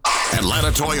Atlanta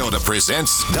Toyota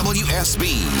presents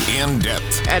WSB In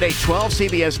Depth. At 8:12,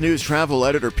 CBS News travel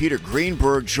editor Peter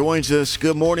Greenberg joins us.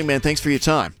 Good morning, man. Thanks for your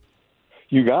time.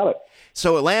 You got it.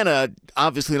 So Atlanta,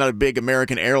 obviously not a big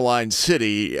American airline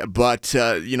city, but,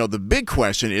 the big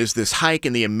question is this hike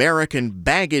in the American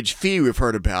baggage fee we've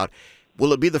heard about.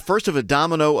 Will it be the first of a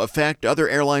domino effect, other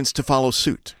airlines to follow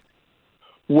suit?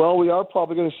 Well, we are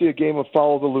probably going to see a game of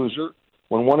follow the loser.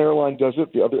 When one airline does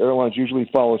it, the other airlines usually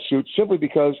follow suit simply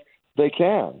because they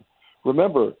can.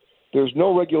 Remember, there's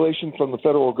no regulation from the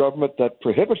federal government that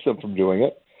prohibits them from doing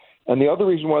it. And the other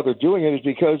reason why they're doing it is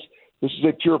because this is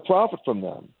a pure profit from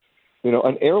them.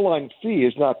 An airline fee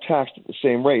is not taxed at the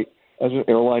same rate as an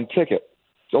airline ticket.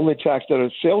 It's only taxed at a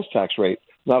sales tax rate,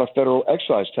 not a federal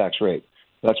excise tax rate.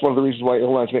 That's one of the reasons why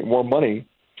airlines make more money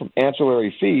from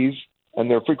ancillary fees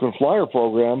and their frequent flyer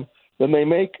program than they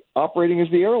make operating as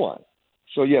the airline.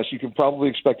 So, yes, you can probably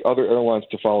expect other airlines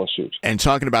to follow suit. And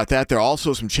talking about that, there are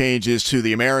also some changes to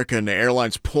the American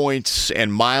Airlines points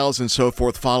and miles and so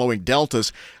forth following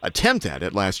Delta's attempt at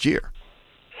it last year.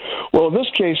 Well, in this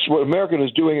case, what American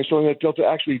is doing is something that Delta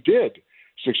actually did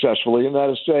successfully, and that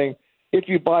is saying if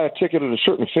you buy a ticket at a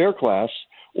certain fare class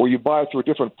or you buy it through a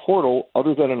different portal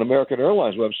other than an American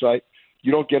Airlines website,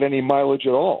 you don't get any mileage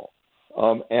at all.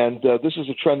 This is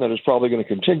a trend that is probably going to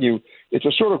continue. It's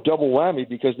a sort of double whammy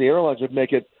because the airlines are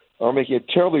making it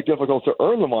terribly difficult to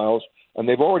earn the miles, and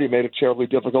they've already made it terribly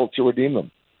difficult to redeem them.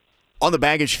 On the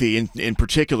baggage fee, in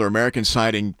particular, American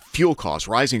citing fuel costs,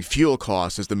 rising fuel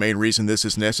costs is the main reason this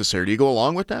is necessary. Do you go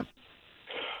along with that?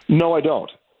 No, I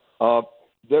don't.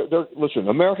 Listen,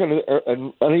 American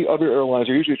and any other airlines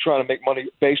are usually trying to make money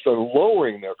based on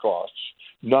lowering their costs,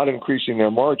 not increasing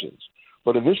their margins.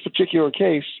 But in this particular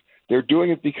case, they're doing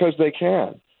it because they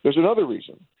can. There's another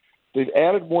reason. They've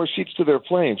added more seats to their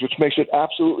planes, which makes it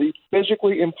absolutely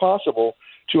physically impossible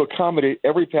to accommodate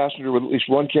every passenger with at least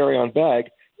one carry-on bag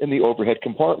in the overhead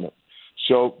compartment.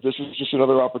 So this is just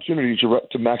another opportunity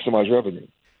to maximize revenue.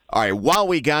 All right, while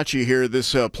we got you here,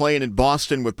 this plane in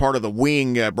Boston with part of the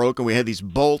wing broken, we had these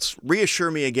bolts.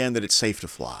 Reassure me again that it's safe to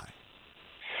fly.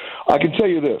 I can tell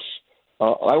you this.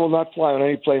 I will not fly on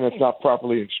any plane that's not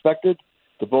properly inspected.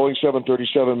 The Boeing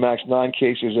 737 MAX 9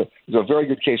 case is a very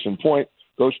good case in point.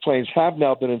 Those planes have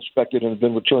now been inspected and have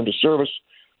been returned to service.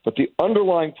 But the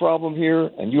underlying problem here,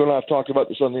 and you and I have talked about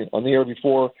this on the air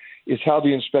before, is how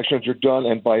the inspections are done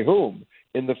and by whom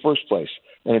in the first place.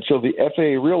 And until the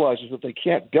FAA realizes that they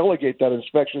can't delegate that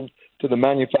inspection to the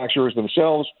manufacturers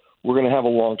themselves, we're going to have a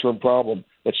long-term problem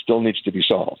that still needs to be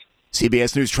solved.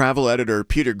 CBS News travel editor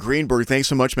Peter Greenberg, thanks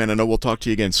so much, man. I know we'll talk to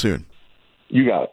you again soon. You got it.